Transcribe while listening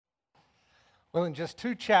Well, in just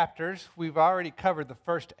 2 chapters, we've already covered the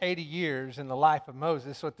first 80 years in the life of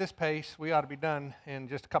Moses. So at this pace, we ought to be done in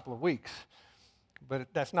just a couple of weeks. But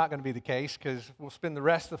that's not going to be the case because we'll spend the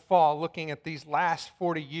rest of the fall looking at these last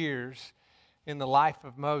 40 years in the life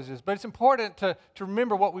of Moses. But it's important to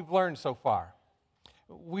remember what we've learned so far.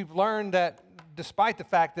 We've learned that despite the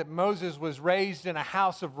fact that Moses was raised in a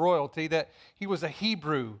house of royalty, that he was a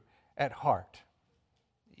Hebrew at heart.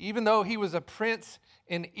 Even though he was a prince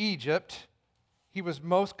in Egypt, he was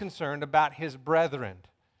most concerned about his brethren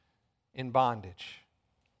in bondage.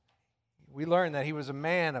 We learned that he was a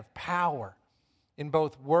man of power in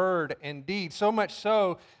both word and deed, so much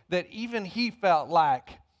so that even he felt like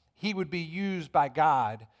he would be used by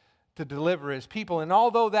God to deliver his people. And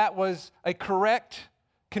although that was a correct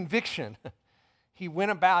conviction, he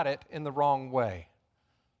went about it in the wrong way.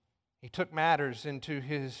 He took matters into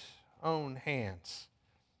his own hands,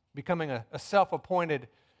 becoming a self-appointed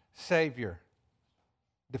savior,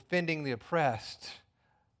 defending the oppressed,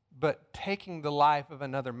 but taking the life of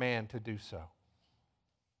another man to do so.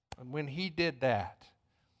 And when he did that,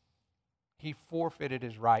 he forfeited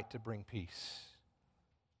his right to bring peace.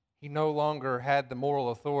 He no longer had the moral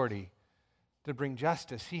authority to bring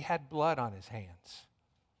justice. He had blood on his hands.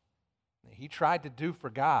 He tried to do for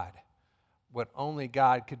God what only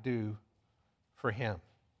God could do for him.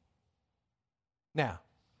 Now,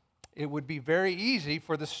 it would be very easy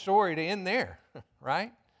for the story to end there,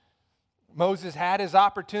 right? Moses had his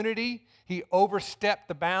opportunity. He overstepped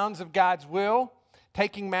the bounds of God's will,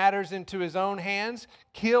 taking matters into his own hands,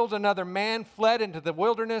 killed another man, fled into the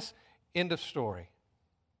wilderness. End of story.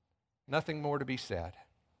 Nothing more to be said.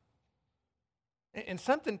 And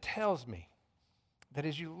something tells me that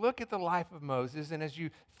as you look at the life of Moses and as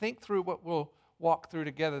you think through what we'll walk through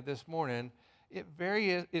together this morning,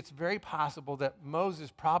 it's very possible that Moses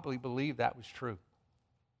probably believed that was true,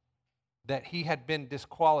 that he had been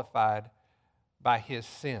disqualified by his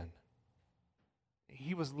sin.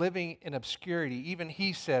 He was living in obscurity. Even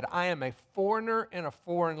he said, I am a foreigner in a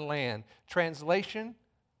foreign land. Translation,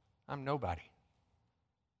 I'm nobody.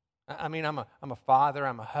 I mean, I'm a father,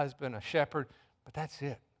 I'm a husband, a shepherd, but that's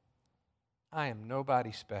it. I am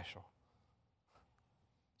nobody special.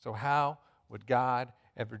 So how would God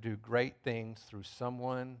ever do great things through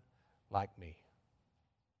someone like me?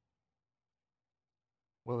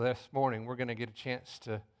 Well, this morning we're going to get a chance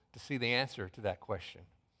to see the answer to that question.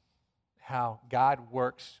 How God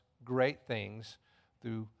works great things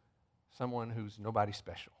through someone who's nobody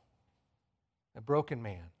special. A broken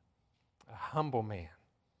man, a humble man.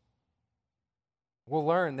 We'll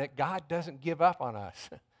learn that God doesn't give up on us.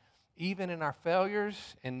 Even in our failures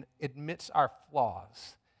and admits our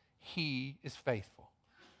flaws, He is faithful.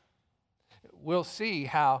 We'll see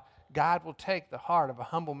how God will take the heart of a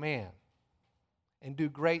humble man and do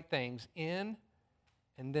great things in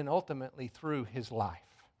and then ultimately through his life.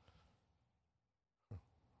 You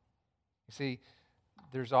see,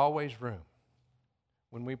 there's always room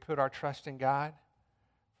when we put our trust in God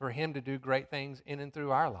for Him to do great things in and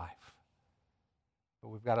through our life. But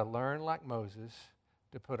we've got to learn, like Moses,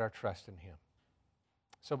 to put our trust in Him.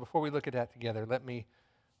 So before we look at that together, let me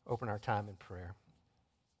open our time in prayer.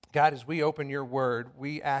 God, as we open your word,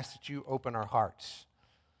 we ask that you open our hearts,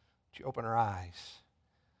 that you open our eyes,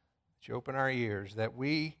 that you open our ears, that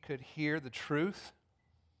we could hear the truth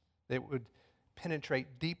that would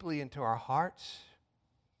penetrate deeply into our hearts,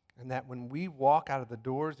 and that when we walk out of the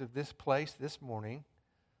doors of this place this morning,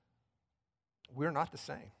 we're not the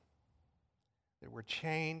same. That we're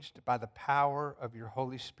changed by the power of your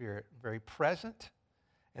Holy Spirit, very present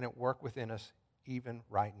and at work within us even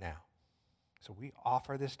right now. So we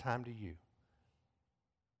offer this time to you.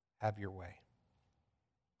 Have your way.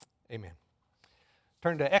 Amen.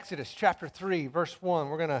 Turn to Exodus chapter 3, verse 1.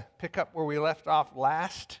 We're going to pick up where we left off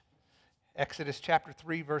last. Exodus chapter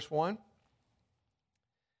 3, verse 1.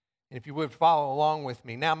 And if you would follow along with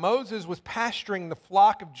me. Now Moses was pasturing the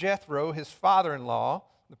flock of Jethro, his father-in-law,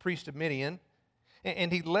 the priest of Midian,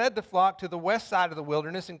 and he led the flock to the west side of the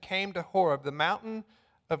wilderness and came to Horeb, the mountain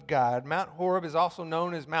of God. Mount Horeb is also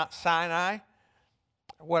known as Mount Sinai.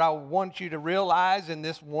 What I want you to realize in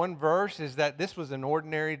this one verse is that this was an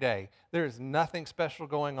ordinary day. There is nothing special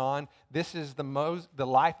going on. This is the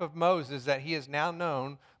life of Moses that he has now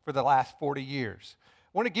known for the last 40 years. I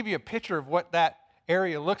want to give you a picture of what that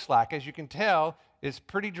area looks like. As you can tell, it's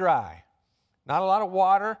pretty dry. Not a lot of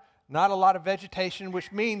water, not a lot of vegetation,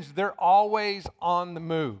 which means they're always on the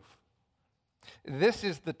move. This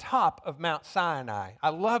is the top of Mount Sinai. I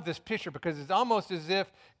love this picture because it's almost as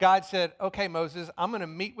if God said, okay, Moses, I'm going to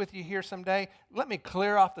meet with you here someday. Let me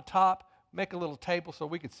clear off the top, make a little table so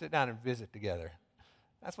we could sit down and visit together.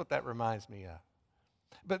 That's what that reminds me of.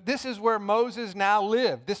 But this is where Moses now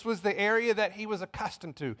lived. This was the area that he was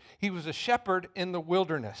accustomed to. He was a shepherd in the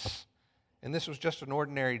wilderness. And this was just an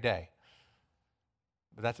ordinary day.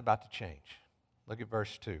 But that's about to change. Look at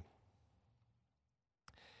verse 2.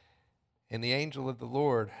 And the angel of the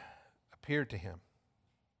Lord appeared to him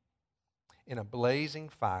in a blazing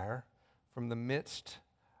fire from the midst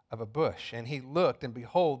of a bush. And he looked, and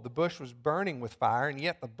behold, the bush was burning with fire, and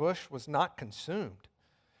yet the bush was not consumed.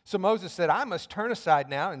 So Moses said, I must turn aside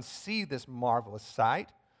now and see this marvelous sight,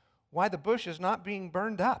 why the bush is not being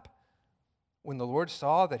burned up. When the Lord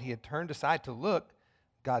saw that he had turned aside to look,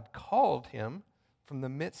 God called him from the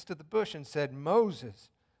midst of the bush and said, Moses,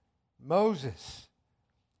 Moses.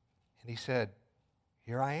 And he said,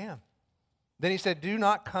 Here I am. Then he said, Do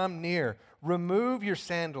not come near. Remove your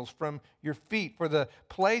sandals from your feet, for the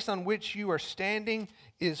place on which you are standing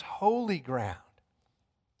is holy ground.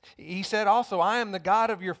 He said also, I am the God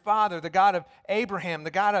of your father, the God of Abraham,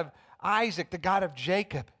 the God of Isaac, the God of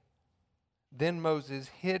Jacob. Then Moses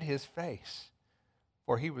hid his face,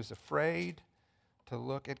 for he was afraid to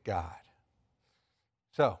look at God.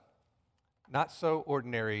 So, not so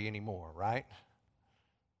ordinary anymore, right?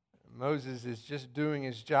 Moses is just doing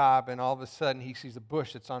his job, and all of a sudden he sees a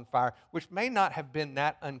bush that's on fire, which may not have been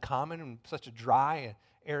that uncommon in such a dry and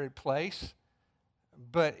arid place.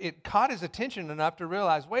 But it caught his attention enough to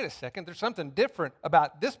realize, wait a second, there's something different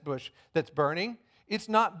about this bush that's burning. It's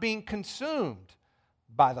not being consumed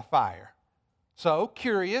by the fire. So,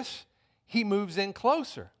 curious, he moves in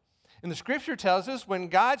closer. And the scripture tells us when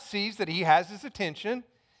God sees that he has his attention,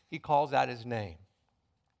 he calls out his name.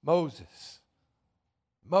 Moses.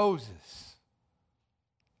 Moses.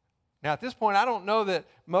 Now, at this point, I don't know that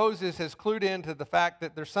Moses has clued into the fact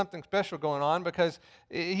that there's something special going on, because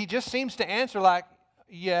he just seems to answer like,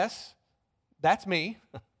 yes, that's me.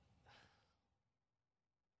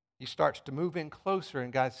 He starts to move in closer,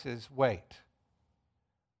 and God says, wait,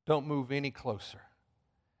 don't move any closer.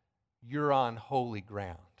 You're on holy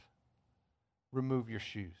ground. Remove your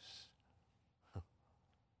shoes.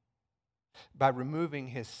 By removing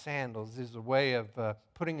his sandals is a way of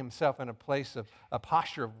putting himself in a place of a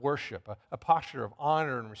posture of worship, a posture of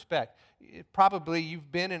honor and respect. Probably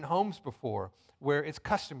you've been in homes before where it's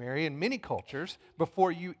customary in many cultures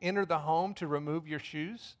before you enter the home to remove your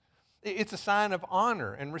shoes. It's a sign of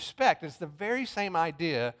honor and respect. It's the very same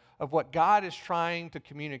idea of what God is trying to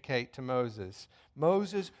communicate to Moses.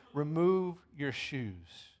 Moses, remove your shoes.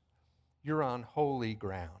 You're on holy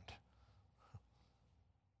ground.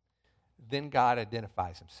 Then God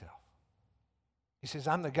identifies himself. He says,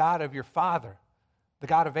 I'm the God of your father, the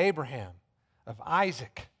God of Abraham, of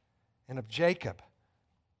Isaac, and of Jacob.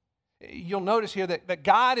 You'll notice here that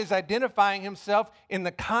God is identifying himself in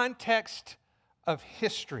the context of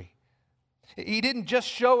history. He didn't just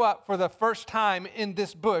show up for the first time in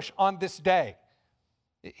this bush on this day.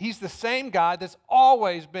 He's the same God that's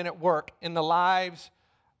always been at work in the lives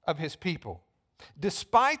of his people.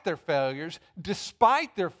 Despite their failures,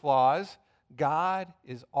 despite their flaws, God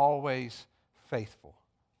is always faithful.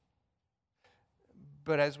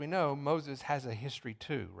 But as we know, Moses has a history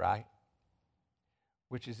too, right?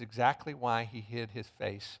 Which is exactly why he hid his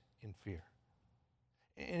face in fear.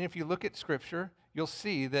 And if you look at Scripture, you'll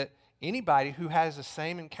see that anybody who has the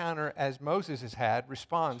same encounter as Moses has had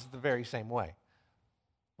responds the very same way.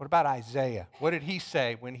 What about Isaiah? What did he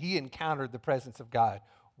say when he encountered the presence of God?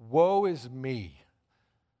 Woe is me,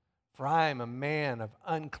 for I am a man of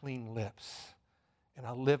unclean lips, and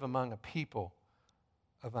I live among a people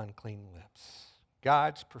of unclean lips.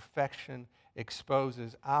 God's perfection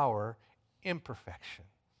exposes our imperfection.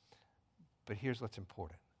 But here's what's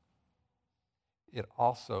important. It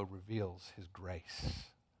also reveals his grace.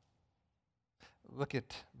 Look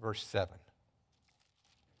at verse 7.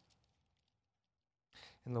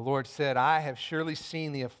 And the Lord said, I have surely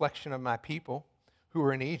seen the affliction of my people who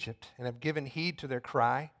are in Egypt, and have given heed to their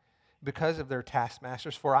cry because of their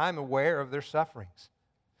taskmasters, for I am aware of their sufferings.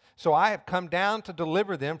 So I have come down to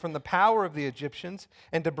deliver them from the power of the Egyptians,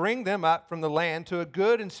 and to bring them up from the land to a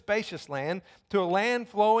good and spacious land, to a land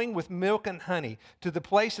flowing with milk and honey, to the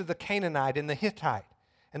place of the Canaanite and the Hittite,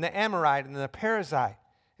 and the Amorite and the Perizzite,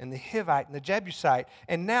 and the Hivite and the Jebusite.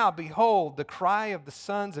 And now, behold, the cry of the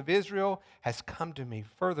sons of Israel has come to me.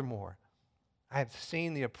 Furthermore, I have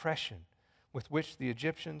seen the oppression with which the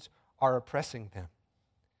Egyptians are oppressing them.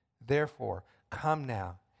 Therefore, come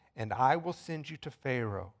now, and I will send you to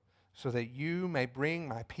Pharaoh, so that you may bring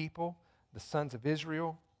my people, the sons of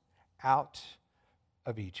Israel, out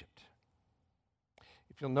of Egypt.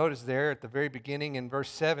 If If you'll notice there at the very beginning in verse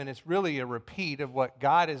 7, it's really a repeat of what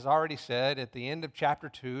God has already said at the end of chapter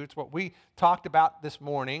 2. It's what we talked about this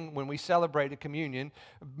morning when we celebrated communion.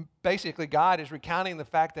 Basically, God is recounting the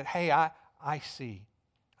fact that, hey, I see,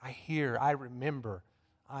 I hear, I remember,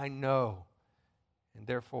 I know, and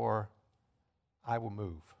therefore I will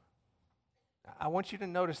move. I want you to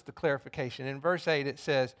notice the clarification. In verse 8 it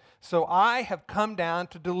says, "So I have come down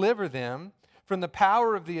to deliver them from the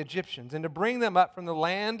power of the Egyptians, and to bring them up from the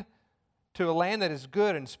land to a land that is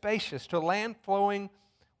good and spacious, to a land flowing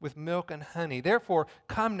with milk and honey. Therefore,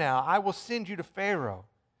 come now, I will send you to Pharaoh,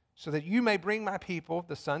 so that you may bring my people,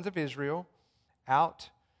 the sons of Israel, out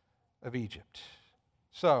of Egypt."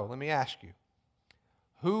 So, let me ask you,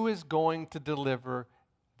 who is going to deliver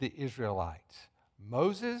the Israelites?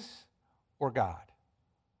 Moses or God?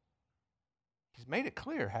 He's made it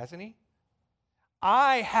clear, hasn't he?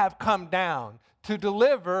 I have come down to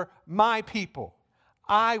deliver my people.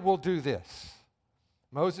 I will do this.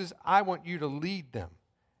 Moses, I want you to lead them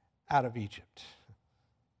out of Egypt.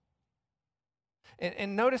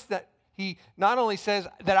 And notice that he not only says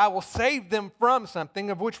that I will save them from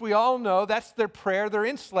something, of which we all know that's their prayer. They're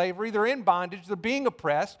in slavery. They're in bondage. They're being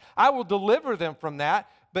oppressed. I will deliver them from that.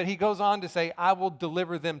 But he goes on to say, I will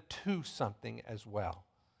deliver them to something as well,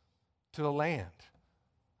 to a land,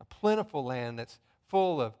 a plentiful land that's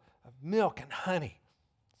full of milk and honey.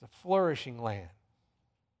 It's a flourishing land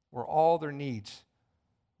where all their needs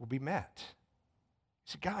will be met.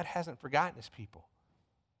 See, God hasn't forgotten his people.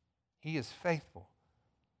 He is faithful.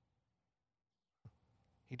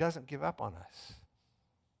 He doesn't give up on us.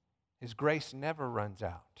 His grace never runs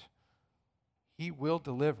out. He will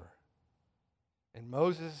deliver. And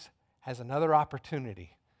Moses has another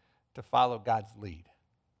opportunity to follow God's lead.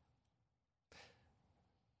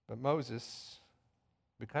 But Moses,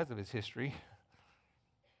 because of his history,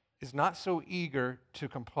 is not so eager to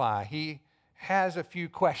comply. He has a few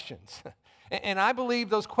questions. And I believe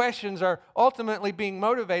those questions are ultimately being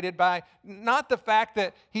motivated by not the fact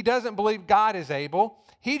that he doesn't believe God is able.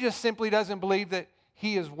 He just simply doesn't believe that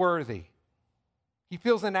he is worthy. He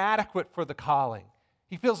feels inadequate for the calling.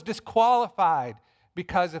 He feels disqualified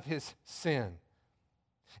because of his sin.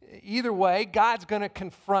 Either way, God's going to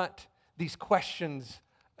confront these questions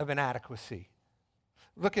of inadequacy.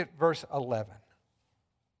 Look at verse 11.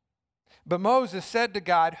 But Moses said to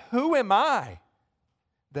God, "Who am I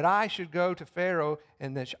that I should go to Pharaoh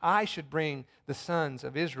and that I should bring the sons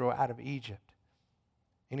of Israel out of Egypt?"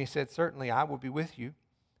 And he said, "Certainly I will be with you.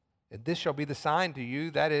 And this shall be the sign to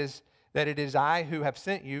you, that it is I who have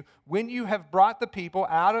sent you. When you have brought the people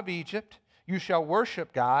out of Egypt, you shall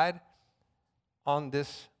worship God on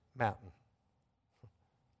this mountain."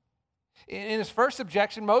 In his first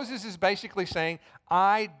objection, Moses is basically saying,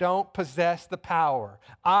 I don't possess the power.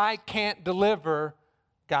 I can't deliver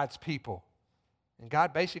God's people. And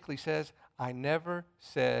God basically says, I never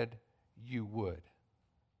said you would.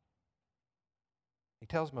 He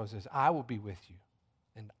tells Moses, I will be with you,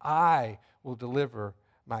 and I will deliver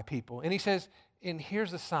my people. And he says, and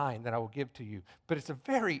here's a sign that I will give to you. But it's a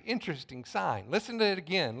very interesting sign. Listen to it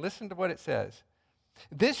again. Listen to what it says.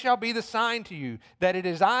 This shall be the sign to you, that it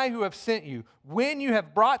is I who have sent you. When you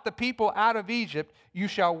have brought the people out of Egypt, you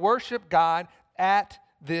shall worship God at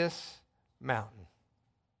this mountain.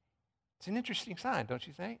 It's an interesting sign, don't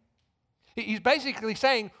you think? He's basically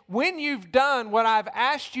saying, when you've done what I've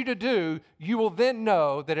asked you to do, you will then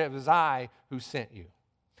know that it was I who sent you.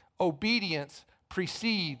 Obedience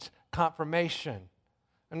precedes confirmation.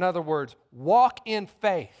 In other words, walk in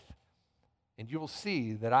faith, and you will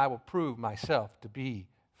see that I will prove myself to be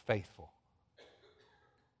faithful.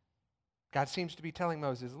 God seems to be telling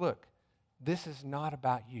Moses, look, this is not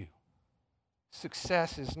about you.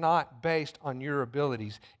 Success is not based on your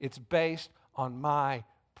abilities. It's based on my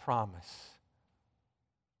promise.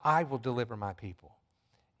 I will deliver my people.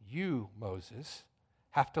 You, Moses,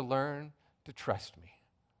 have to learn to trust me.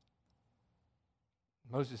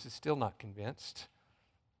 Moses is still not convinced.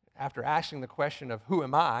 After asking the question of who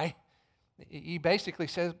am I, he basically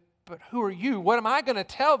says, but who are you? What am I going to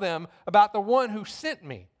tell them about the one who sent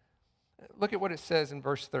me? Look at what it says in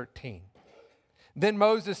verse 13. Then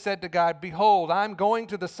Moses said to God, behold, I am going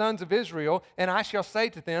to the sons of Israel, and I shall say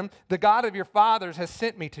to them, the God of your fathers has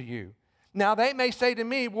sent me to you. Now they may say to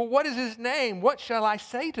me, well, what is his name? What shall I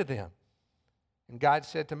say to them? And God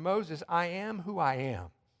said to Moses, I am who I am.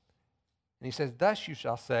 And he says, thus you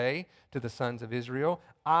shall say to the sons of Israel,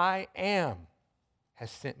 I am has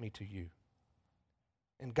sent me to you.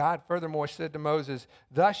 And God furthermore said to Moses,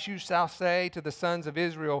 thus you shall say to the sons of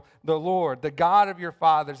Israel, the Lord, the God of your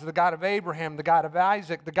fathers, the God of Abraham, the God of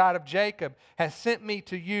Isaac, the God of Jacob, has sent me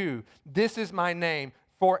to you. This is my name.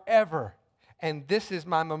 forever. And this is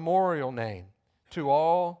my memorial name to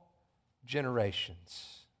all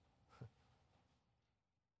generations.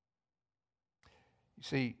 You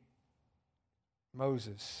see,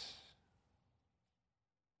 Moses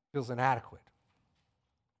feels inadequate.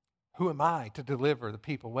 Who am I to deliver the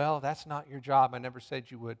people? Well, that's not your job. I never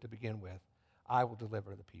said you would to begin with. I will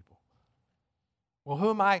deliver the people. Well,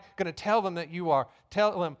 who am I going to tell them that you are?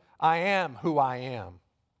 Tell them I am who I am.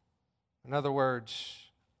 In other words,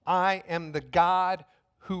 I am the God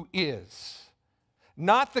who is.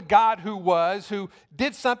 Not the God who was, who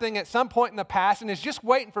did something at some point in the past and is just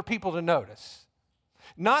waiting for people to notice.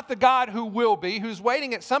 Not the God who will be, who's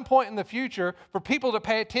waiting at some point in the future for people to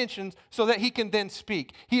pay attention so that he can then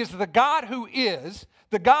speak. He is the God who is,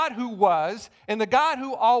 the God who was, and the God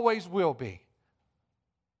who always will be.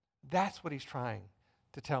 That's what he's trying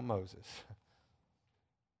to tell Moses.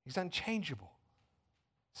 He's unchangeable,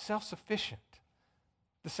 self-sufficient,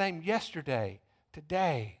 the same yesterday,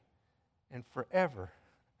 today, and forever.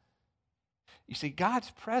 You see,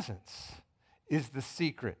 God's presence is the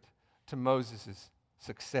secret to Moses'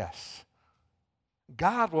 success.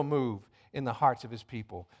 God will move in the hearts of his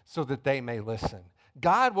people so that they may listen.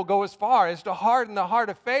 God will go as far as to harden the heart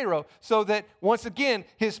of Pharaoh so that, once again,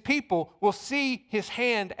 his people will see his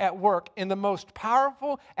hand at work in the most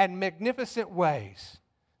powerful and magnificent ways,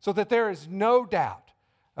 so that there is no doubt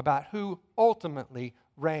about who ultimately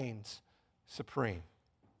reigns supreme.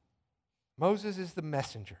 Moses is the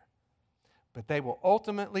messenger, but they will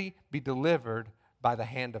ultimately be delivered by the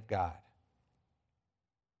hand of God.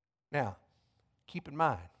 Now, keep in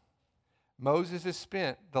mind, Moses has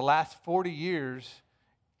spent the last 40 years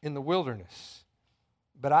in the wilderness,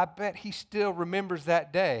 but I bet he still remembers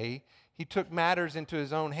that day he took matters into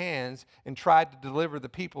his own hands and tried to deliver the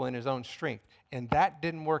people in his own strength, and that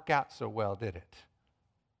didn't work out so well, did it?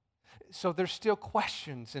 So there's still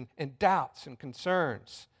questions and doubts and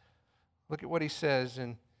concerns. Look at what he says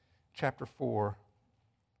in chapter 4,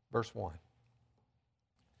 verse 1.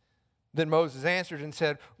 Then Moses answered and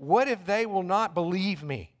said, "What if they will not believe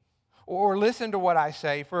me or listen to what I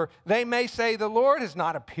say? For they may say, 'The Lord has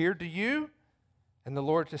not appeared to you.'" And the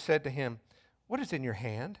Lord just said to him, "What is in your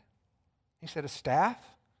hand?" He said, "A staff."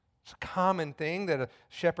 It's a common thing that a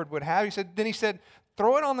shepherd would have. Then he said,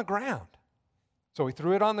 "Throw it on the ground." So he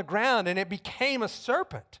threw it on the ground, and it became a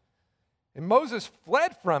serpent. And Moses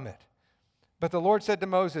fled from it. But the Lord said to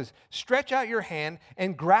Moses, "Stretch out your hand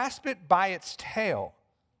and grasp it by its tail."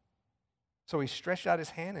 So he stretched out his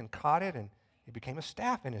hand and caught it, and it became a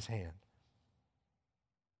staff in his hand,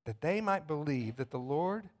 that they might believe that the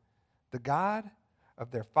Lord, the God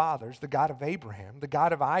of their fathers, the God of Abraham, the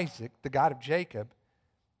God of Isaac, the God of Jacob,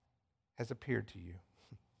 has appeared to you.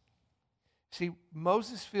 See,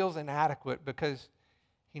 Moses feels inadequate because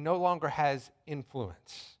he no longer has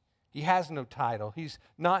influence. He has no title. He's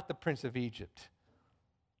not the Prince of Egypt.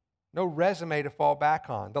 No resume to fall back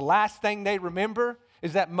on. The last thing they remember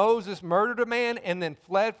is that Moses murdered a man and then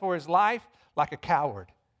fled for his life like a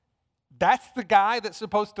coward. That's the guy that's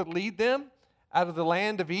supposed to lead them out of the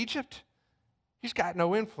land of Egypt. He's got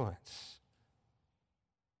no influence.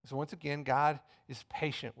 So once again, God is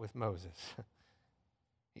patient with Moses.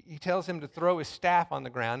 He tells him to throw his staff on the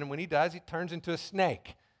ground, and when he does, he turns into a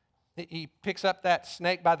snake. He picks up that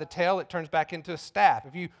snake by the tail, it turns back into a staff.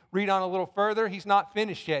 If you read on a little further, he's not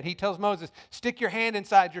finished yet. He tells Moses, "Stick your hand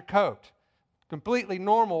inside your coat." Completely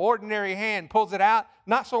normal, ordinary hand, pulls it out,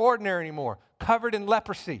 not so ordinary anymore, covered in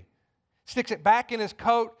leprosy. Sticks it back in his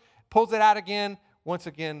coat, pulls it out again, once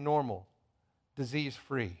again normal,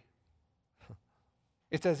 disease-free.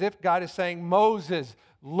 It's as if God is saying, "Moses,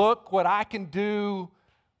 look what I can do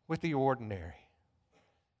with the ordinary,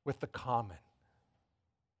 with the common."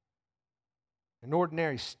 An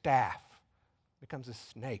ordinary staff becomes a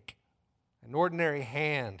snake. An ordinary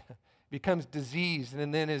hand becomes diseased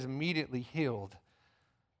and then is immediately healed.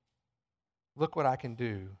 Look what I can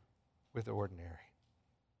do with the ordinary.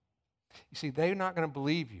 You see, they're not going to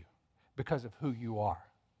believe you because of who you are.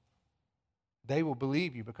 They will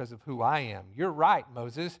believe you because of who I am. You're right,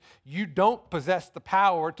 Moses. You don't possess the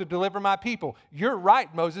power to deliver my people. You're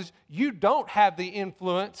right, Moses. You don't have the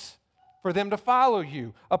influence for them to follow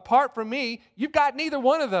you. Apart from me, you've got neither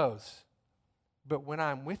one of those. But when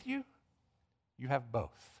I'm with you, you have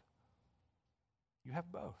both. You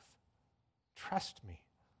have both. Trust me.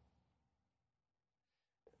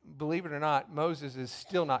 Believe it or not, Moses is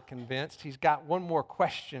still not convinced. He's got one more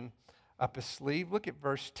question up his sleeve. Look at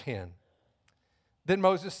verse 10. Then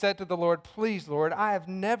Moses said to the Lord, "Please, Lord, I have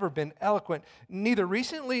never been eloquent, neither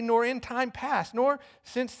recently nor in time past, nor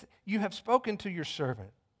since you have spoken to your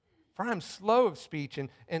servant. For I am slow of speech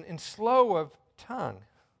and slow of tongue."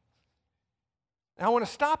 And I want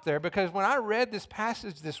to stop there because when I read this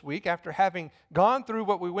passage this week, after having gone through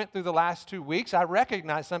what we went through the last 2 weeks, I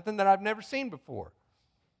recognized something that I've never seen before.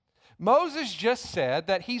 Moses just said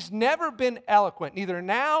that he's never been eloquent, neither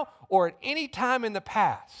now or at any time in the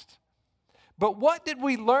past. But what did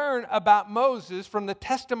we learn about Moses from the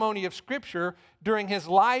testimony of Scripture during his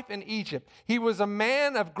life in Egypt? He was a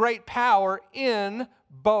man of great power in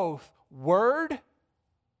both word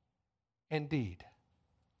and deed.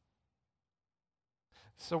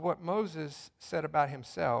 So what Moses said about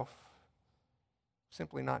himself,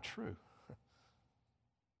 simply not true.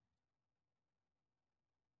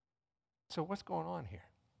 So what's going on here?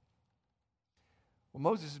 Well,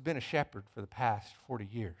 Moses has been a shepherd for the past 40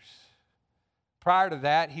 years. Prior to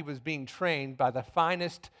that, he was being trained by the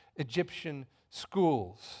finest Egyptian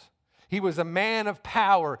schools. He was a man of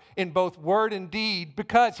power in both word and deed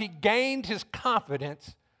because he gained his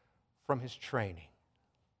confidence from his training.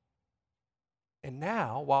 And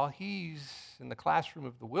now, while he's in the classroom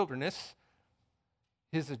of the wilderness,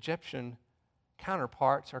 his Egyptian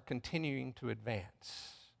counterparts are continuing to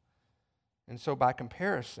advance. And so by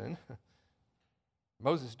comparison,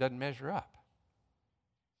 Moses doesn't measure up.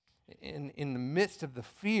 In the midst of the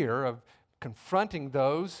fear of confronting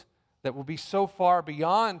those that will be so far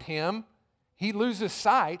beyond him, he loses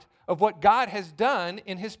sight of what God has done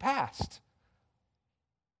in his past.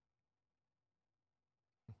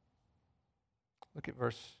 Look at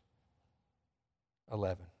verse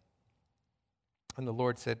 11. And the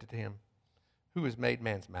Lord said to him, "Who has made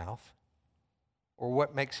man's mouth? Or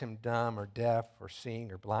what makes him dumb or deaf or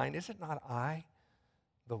seeing or blind? Is it not I,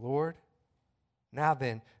 the Lord? Now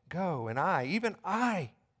then, go, and I, even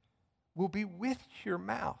I, will be with your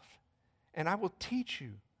mouth, and I will teach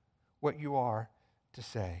you what you are to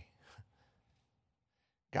say."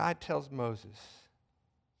 God tells Moses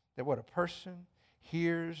that what a person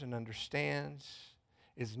hears and understands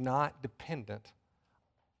is not dependent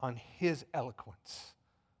on his eloquence.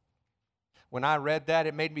 When I read that,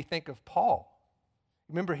 it made me think of Paul.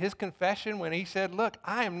 Remember his confession when he said, "Look,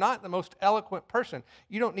 I am not the most eloquent person."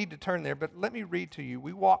 You don't need to turn there, but let me read to you.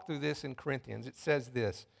 We walk through this in Corinthians. It says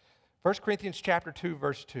this, 1 Corinthians chapter 2,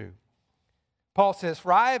 verse 2. Paul says,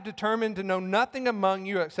 "For I have determined to know nothing among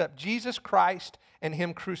you except Jesus Christ and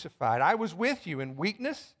him crucified. I was with you in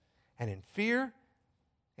weakness and in fear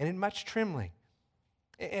and in much trembling.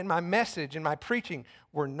 And my message and my preaching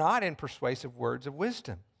were not in persuasive words of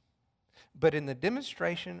wisdom, but in the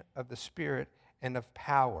demonstration of the Spirit and of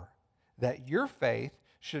power, that your faith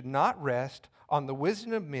should not rest on the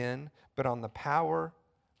wisdom of men, but on the power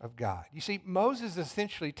of God." You see, God is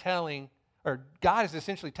essentially telling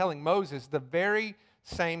Moses the very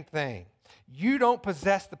same thing. You don't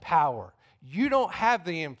possess the power. You don't have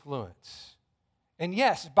the influence. And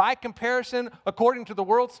yes, by comparison, according to the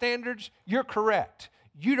world standards, you're correct.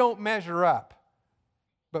 You don't measure up.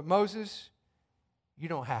 But Moses, you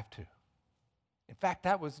don't have to. In fact,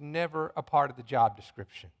 that was never a part of the job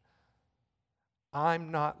description.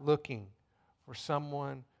 I'm not looking for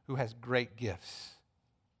someone who has great gifts.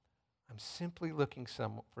 I'm simply looking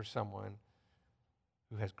for someone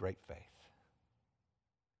who has great faith.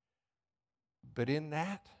 But in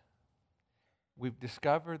that, we've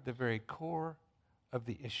discovered the very core of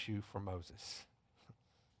the issue for Moses.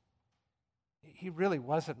 He really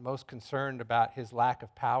wasn't most concerned about his lack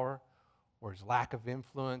of power or his lack of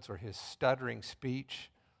influence or his stuttering speech.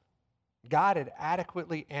 God had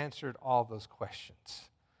adequately answered all those questions.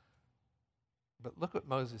 But look what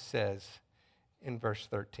Moses says in verse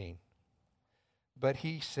 13. "But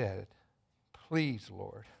he said, 'Please,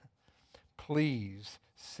 Lord, please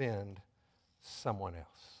send someone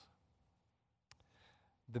else.'"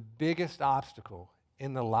 The biggest obstacle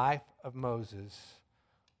in the life of Moses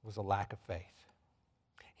was a lack of faith.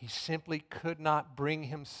 He simply could not bring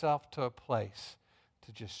himself to a place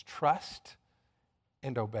to just trust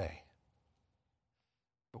and obey.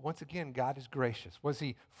 But once again, God is gracious. Was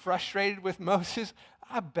he frustrated with Moses?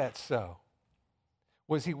 I bet so.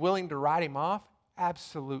 Was he willing to write him off?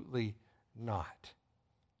 Absolutely not.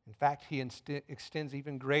 In fact, he extends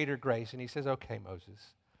even greater grace, and he says, "Okay,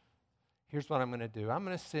 Moses, here's what I'm going to do. I'm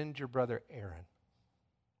going to send your brother Aaron."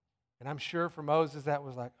 And I'm sure for Moses that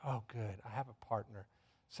was like, "Oh, good, I have a partner.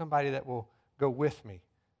 Somebody that will go with me."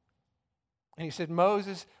 And he said,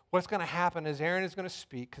 "Moses, what's going to happen is Aaron is going to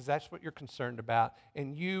speak because that's what you're concerned about,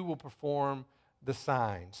 and you will perform the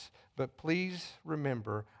signs. But please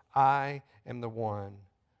remember, I am the one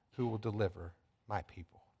who will deliver my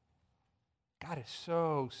people." God is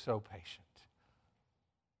so, so patient.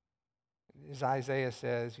 As Isaiah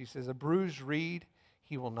says, he says, "A bruised reed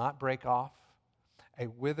he will not break off, a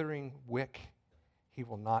withering wick he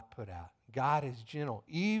will not put out." God is gentle,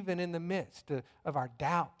 even in the midst of our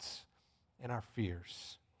doubts and our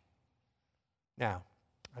fears. Now,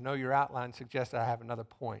 I know your outline suggests I have another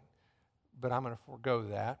point, but I'm going to forego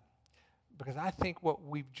that because I think what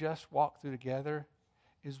we've just walked through together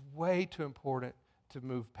is way too important to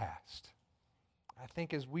move past. I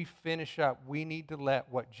think as we finish up, we need to let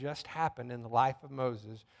what just happened in the life of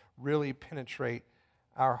Moses really penetrate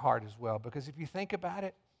our heart as well. Because if you think about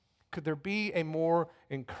it, could there be a more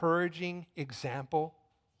encouraging example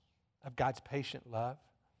of God's patient love?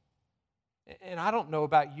 And I don't know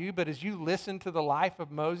about you, but as you listen to the life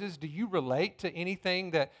of Moses, do you relate to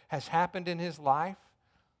anything that has happened in his life?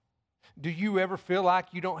 Do you ever feel like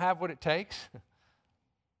you don't have what it takes?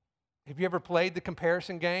 Have you ever played the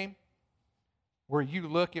comparison game where you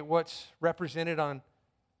look at what's represented on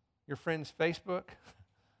your friend's Facebook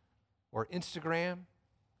or Instagram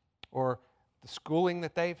or the schooling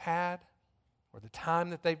that they've had or the time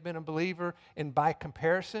that they've been a believer, and by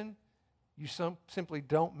comparison, you simply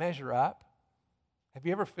don't measure up? Have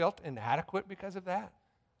you ever felt inadequate because of that?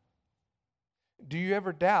 Do you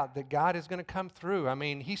ever doubt that God is going to come through? I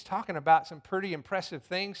mean, he's talking about some pretty impressive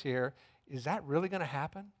things here. Is that really going to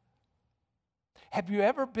happen? Have you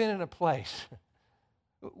ever been in a place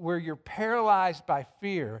where you're paralyzed by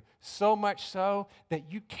fear, so much so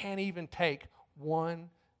that you can't even take one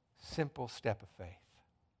simple step of faith?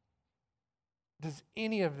 Does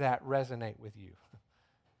any of that resonate with you?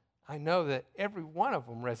 I know that every one of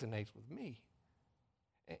them resonates with me.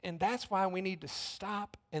 And that's why we need to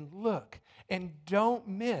stop and look and don't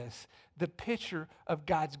miss the picture of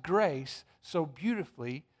God's grace so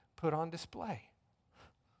beautifully put on display.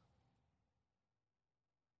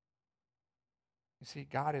 You see,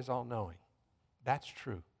 God is all-knowing. That's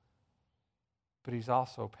true. But he's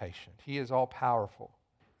also patient. He is all-powerful.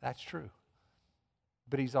 That's true.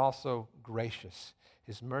 But he's also gracious.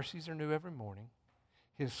 His mercies are new every morning.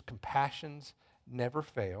 His compassions never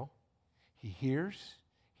fail. He hears,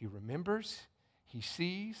 he remembers, he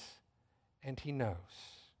sees, and he knows.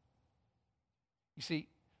 You see,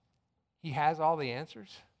 he has all the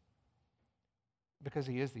answers because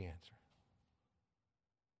he is the answer.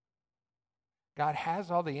 God has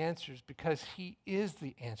all the answers because he is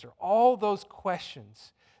the answer. All those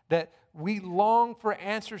questions that we long for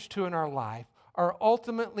answers to in our life are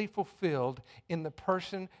ultimately fulfilled in the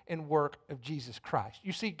person and work of Jesus Christ.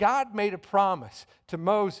 You see, God made a promise to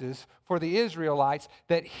Moses for the Israelites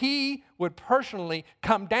that he would personally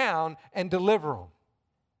come down and deliver them.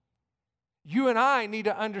 You and I need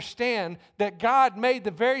to understand that God made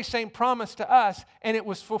the very same promise to us, and it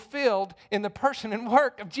was fulfilled in the person and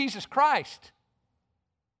work of Jesus Christ.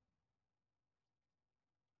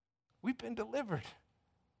 We've been delivered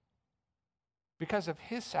because of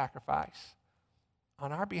his sacrifice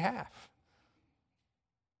on our behalf.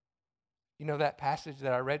 You know that passage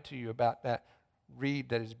that I read to you about that reed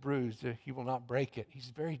that is bruised, he will not break it. He's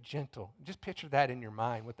very gentle. Just picture that in your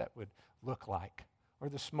mind, what that would look like. Or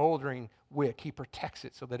the smoldering wick, he protects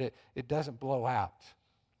it so that it doesn't blow out.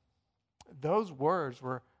 Those words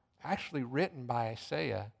were actually written by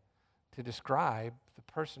Isaiah to describe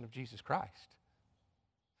the person of Jesus Christ.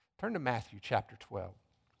 Turn to Matthew chapter 12.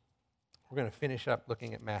 We're going to finish up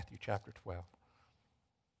looking at Matthew chapter 12.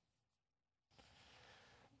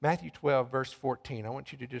 Matthew 12, verse 14. I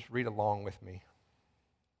want you to just read along with me.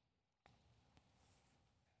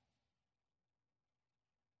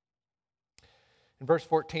 In verse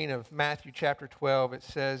 14 of Matthew chapter 12, it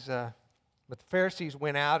says, But the Pharisees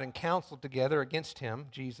went out and counseled together against him,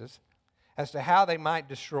 Jesus, as to how they might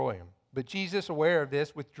destroy him. But Jesus, aware of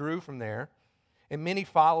this, withdrew from there, and many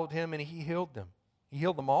followed him, and he healed them. He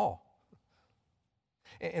healed them all.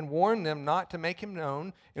 And warned them not to make him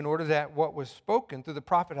known, in order that what was spoken through the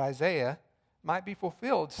prophet Isaiah might be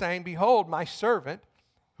fulfilled, saying, Behold, my servant,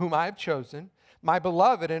 whom I have chosen, my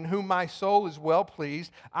beloved, in whom my soul is well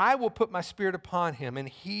pleased. I will put my spirit upon him, and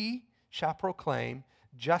he shall proclaim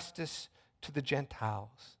justice to the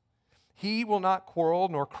Gentiles. He will not quarrel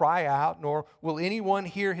nor cry out, nor will anyone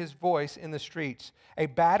hear his voice in the streets. A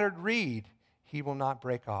battered reed he will not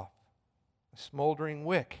break off. A smoldering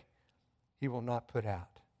wick he will not put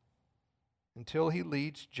out, until he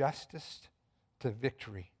leads justice to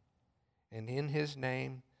victory. And in his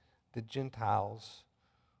name the Gentiles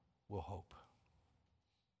will hope.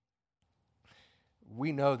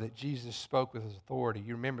 We know that Jesus spoke with his authority.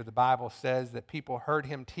 You remember the Bible says that people heard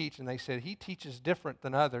him teach and they said, he teaches different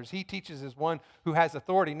than others. He teaches as one who has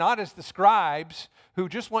authority, not as the scribes who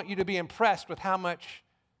just want you to be impressed with how much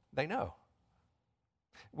they know.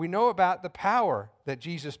 We know about the power that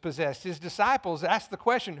Jesus possessed. His disciples asked the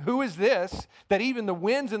question, who is this that even the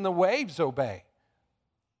winds and the waves obey?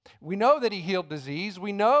 We know that he healed disease.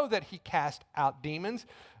 We know that he cast out demons.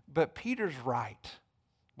 But Peter's right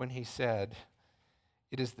when he said,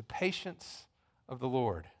 it is the patience of the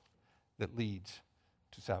Lord that leads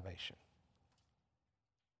to salvation.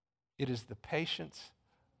 It is the patience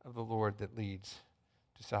of the Lord that leads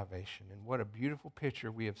to salvation. And what a beautiful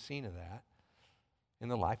picture we have seen of that in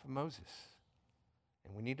the life of Moses.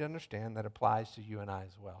 And we need to understand that applies to you and I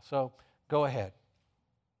as well. So go ahead.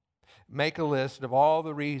 Make a list of all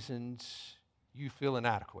the reasons you feel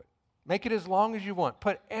inadequate. Make it as long as you want.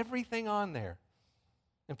 Put everything on there.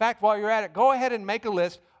 In fact, while you're at it, go ahead and make a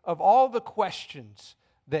list of all the questions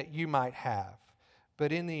that you might have.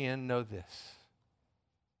 But in the end, know this.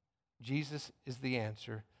 Jesus is the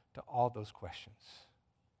answer to all those questions.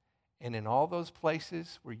 And in all those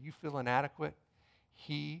places where you feel inadequate,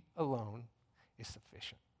 he alone is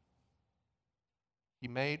sufficient. He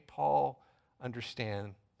made Paul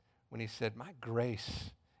understand when he said, my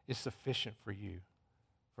grace is sufficient for you,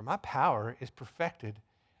 for my power is perfected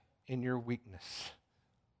in your weakness.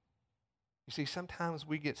 You see, sometimes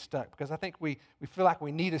we get stuck because I think we feel like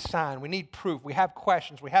we need a sign, we need proof, we have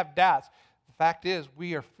questions, we have doubts. The fact is,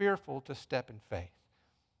 we are fearful to step in faith.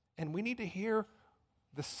 And we need to hear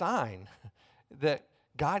the sign that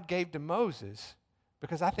God gave to Moses,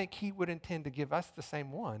 because I think he would intend to give us the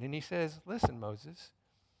same one. And he says, listen, Moses,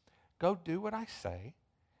 go do what I say,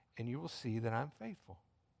 and you will see that I'm faithful.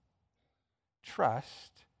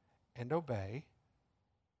 Trust and obey,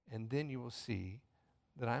 and then you will see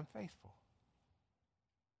that I'm faithful.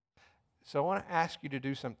 So I want to ask you to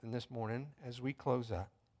do something this morning as we close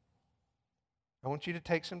up. I want you to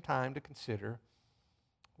take some time to consider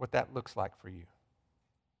what that looks like for you.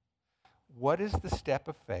 What is the step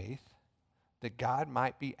of faith that God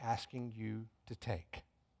might be asking you to take?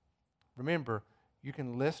 Remember, you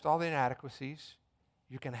can list all the inadequacies,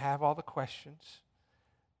 you can have all the questions,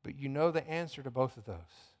 but you know the answer to both of those.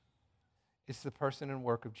 It's the person and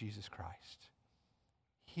work of Jesus Christ.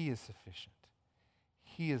 He is sufficient.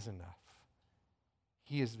 He is enough.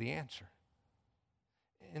 He is the answer.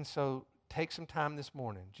 And so take some time this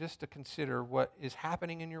morning just to consider what is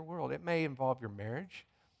happening in your world. It may involve your marriage.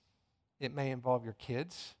 It may involve your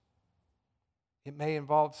kids. It may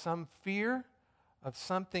involve some fear of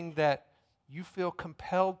something that you feel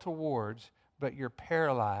compelled towards, but you're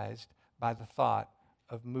paralyzed by the thought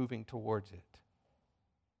of moving towards it.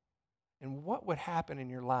 And what would happen in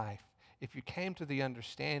your life if you came to the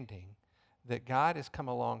understanding that God has come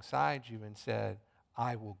alongside you and said,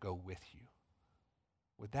 I will go with you?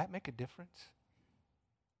 Would that make a difference?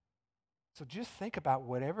 So just think about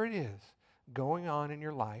whatever it is going on in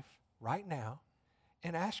your life right now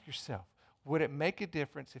and ask yourself, would it make a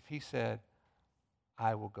difference if he said,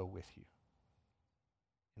 I will go with you?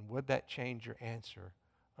 And would that change your answer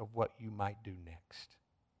of what you might do next?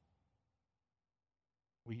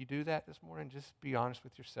 Will you do that this morning? Just be honest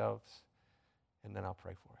with yourselves, and then I'll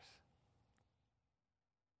pray for us.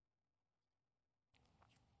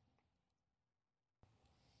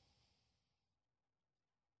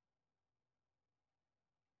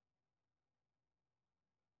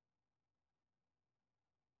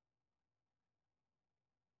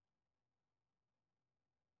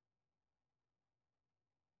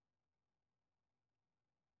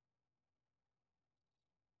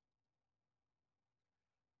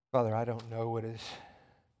 Father, I don't know what is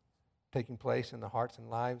taking place in the hearts and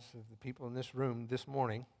lives of the people in this room this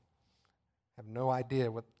morning. I have no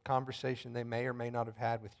idea what conversation they may or may not have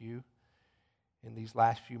had with you in these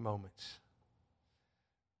last few moments.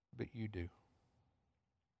 But you do.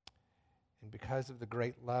 And because of the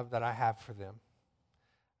great love that I have for them,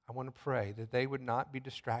 I want to pray that they would not be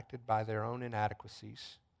distracted by their own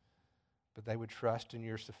inadequacies, but they would trust in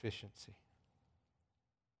your sufficiency.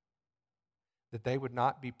 That they would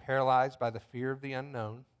not be paralyzed by the fear of the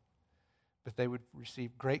unknown, but they would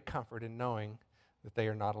receive great comfort in knowing that they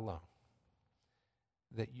are not alone.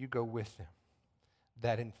 That you go with them.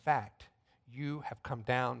 That in fact, you have come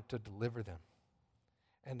down to deliver them.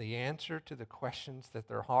 And the answer to the questions that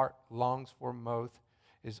their heart longs for most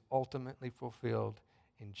is ultimately fulfilled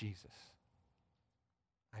in Jesus.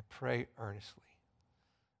 I pray earnestly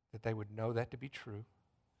that they would know that to be true,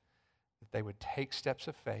 that they would take steps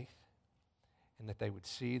of faith, and that they would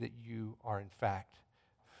see that you are in fact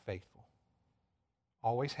faithful.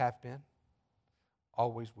 Always have been,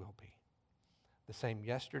 always will be. The same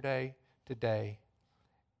yesterday, today,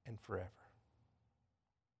 and forever.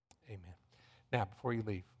 Amen. Now, before you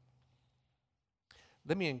leave,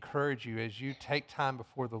 let me encourage you as you take time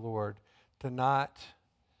before the Lord to not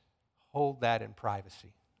hold that in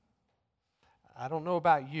privacy. I don't know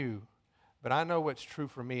about you, but I know what's true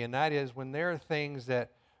for me, and that is when there are things that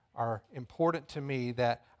are important to me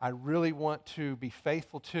that I really want to be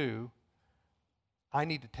faithful to, I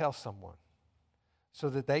need to tell someone so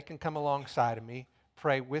that they can come alongside of me,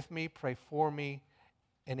 pray with me, pray for me,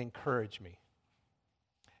 and encourage me.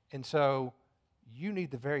 And so you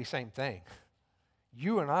need the very same thing.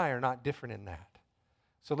 You and I are not different in that.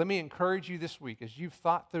 So let me encourage you this week, as you've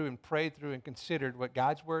thought through and prayed through and considered what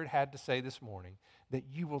God's Word had to say this morning, that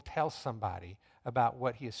you will tell somebody about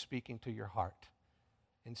what He is speaking to your heart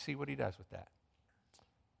and see what He does with that.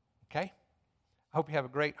 Okay? I hope you have a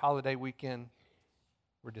great holiday weekend.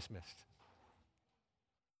 We're dismissed.